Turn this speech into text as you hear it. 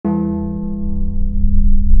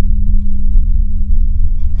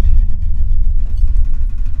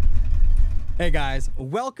Hey guys,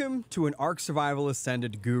 welcome to an Ark Survival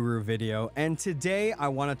Ascended Guru video, and today I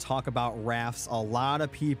want to talk about rafts. A lot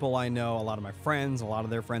of people I know, a lot of my friends, a lot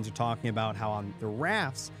of their friends are talking about how on the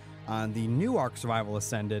rafts on the new Ark Survival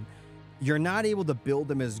Ascended, you're not able to build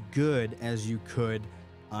them as good as you could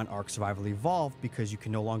on Ark Survival Evolved because you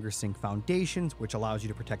can no longer sink foundations, which allows you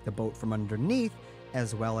to protect the boat from underneath,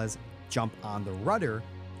 as well as jump on the rudder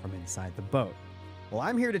from inside the boat. Well,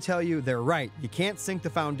 I'm here to tell you they're right. You can't sink the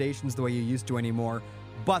foundations the way you used to anymore,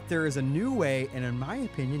 but there is a new way, and in my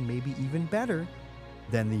opinion, maybe even better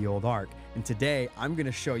than the old Ark. And today, I'm going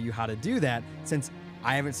to show you how to do that since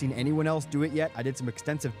I haven't seen anyone else do it yet. I did some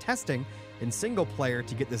extensive testing in single player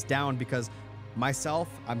to get this down because myself,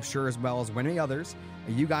 I'm sure as well as many others,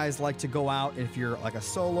 you guys like to go out if you're like a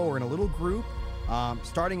solo or in a little group.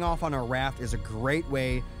 Starting off on a raft is a great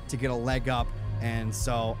way to get a leg up, and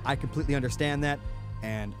so I completely understand that.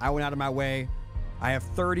 And I went out of my way. I have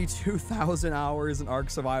 32,000 hours in Ark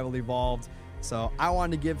Survival Evolved. So I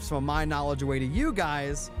wanted to give some of my knowledge away to you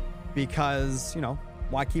guys because, you know,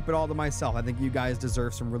 why keep it all to myself? I think you guys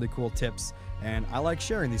deserve some really cool tips. And I like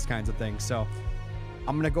sharing these kinds of things. So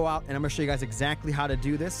I'm going to go out and I'm going to show you guys exactly how to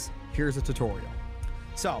do this. Here's a tutorial.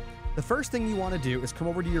 So the first thing you want to do is come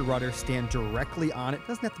over to your rudder, stand directly on it. It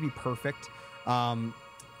doesn't have to be perfect.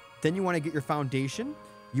 Then you want to get your foundation.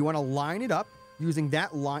 You want to line it up using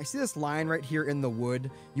that line. See this line right here in the wood?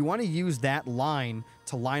 You want to use that line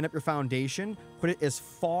to line up your foundation. Put it as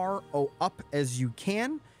far up as you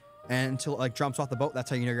can and until it like jumps off the boat. That's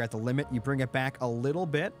how you know you're at the limit. You bring it back a little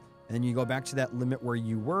bit and then you go back to that limit where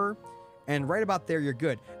you were. And right about there, you're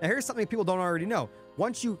good. Now here's something people don't already know.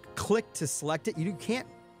 Once you click to select it, you can't,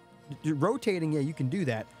 rotating, yeah, you can do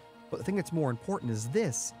that. But the thing that's more important is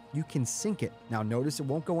this. You can sink it. Now notice it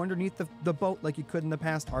won't go underneath the boat like you could in the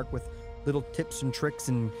past Ark with little tips and tricks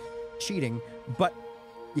and cheating, but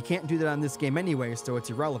you can't do that on this game anyway, so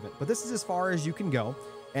it's irrelevant. But this is as far as you can go,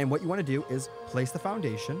 and what you want to do is place the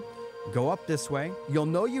foundation, go up this way. You'll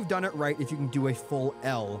know you've done it right if you can do a full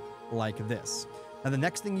L like this. Now the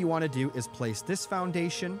next thing you want to do is place this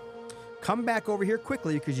foundation, come back over here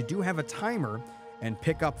quickly because you do have a timer, and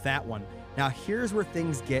pick up that one. Now here's where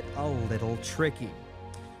things get a little tricky.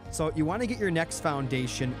 So you want to get your next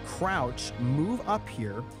foundation, crouch, move up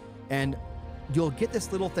here, and you'll get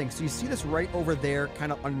this little thing. So you see this right over there,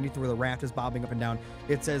 kind of underneath where the raft is bobbing up and down.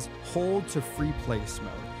 It says hold to free place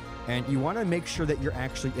mode. And you want to make sure that you're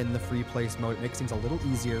actually in the free place mode. It makes things a little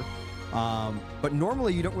easier. But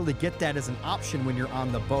normally you don't really get that as an option when you're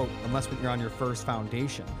on the boat, unless when you're on your first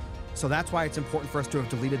foundation. So that's why it's important for us to have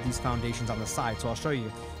deleted these foundations on the side. So I'll show you.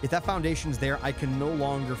 If that foundation's there, I can no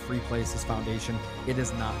longer free place this foundation. It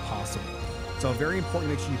is not possible. So very important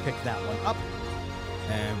to make sure you pick that one up.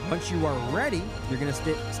 And once you are ready, you're going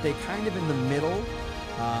to stay kind of in the middle,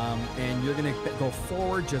 and you're going to go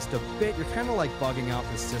forward just a bit. You're kind of like bugging out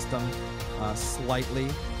the system slightly.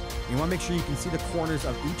 You want to make sure you can see the corners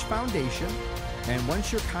of each foundation. And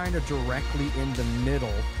once you're kind of directly in the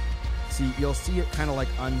middle, you'll see it kind of like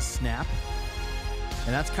unsnap.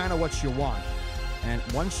 And that's kind of what you want. And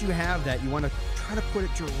once you have that, you want to try to put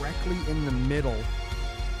it directly in the middle.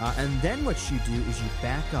 And then what you do is you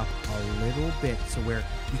back up a little bit so where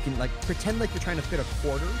you can like pretend like you're trying to fit a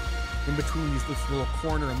quarter in between this little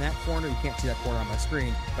corner and that corner. You can't see that corner on my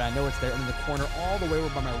screen, but I know it's there. And then the corner all the way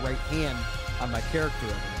over by my right hand on my character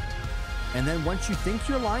over there. And then once you think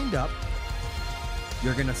you're lined up,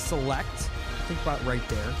 you're going to select, think about right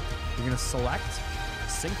there. You're going to select,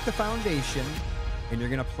 sink the foundation, and you're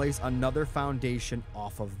going to place another foundation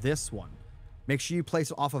off of this one. Make sure you place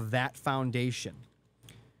it off of that foundation.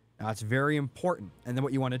 Now, it's very important. And then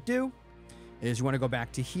what you want to do is you want to go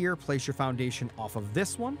back to here, place your foundation off of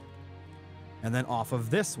this one, and then off of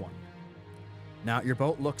this one. Now, your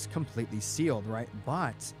boat looks completely sealed, right?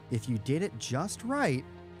 But if you did it just right,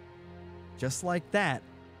 just like that,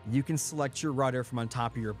 you can select your rudder from on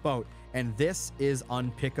top of your boat. And this is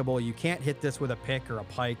unpickable. You can't hit this with a pick or a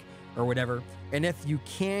pike or whatever. And if you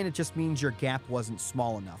can, it just means your gap wasn't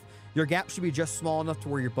small enough. Your gap should be just small enough to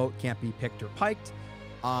where your boat can't be picked or piked.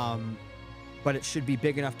 But it should be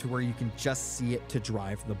big enough to where you can just see it to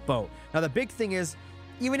drive the boat. Now, the big thing is,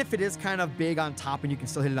 even if it is kind of big on top and you can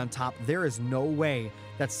still hit it on top, there is no way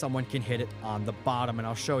that someone can hit it on the bottom. And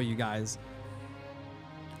I'll show you guys.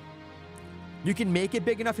 You can make it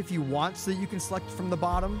big enough if you want so that you can select from the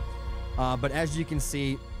bottom. But as you can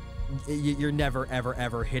see, you're never, ever,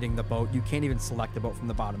 ever hitting the boat. You can't even select the boat from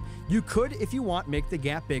the bottom. You could, if you want, make the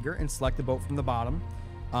gap bigger and select the boat from the bottom.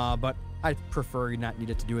 But I prefer you not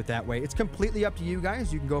need it to do it that way. It's completely up to you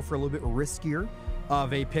guys. You can go for a little bit riskier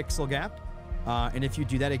of a pixel gap. And if you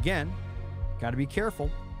do that again, got to be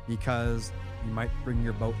careful because you might bring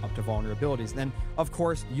your boat up to vulnerabilities. And then, of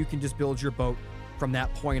course, you can just build your boat from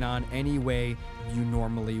that point on any way you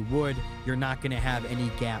normally would. You're not going to have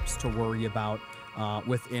any gaps to worry about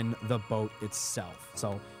within the boat itself.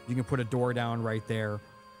 So you can put a door down right there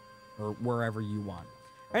or wherever you want.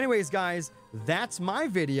 Anyways, guys, that's my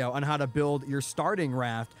video on how to build your starting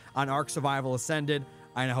raft on Ark Survival Ascended.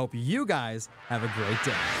 And I hope you guys have a great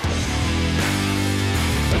day.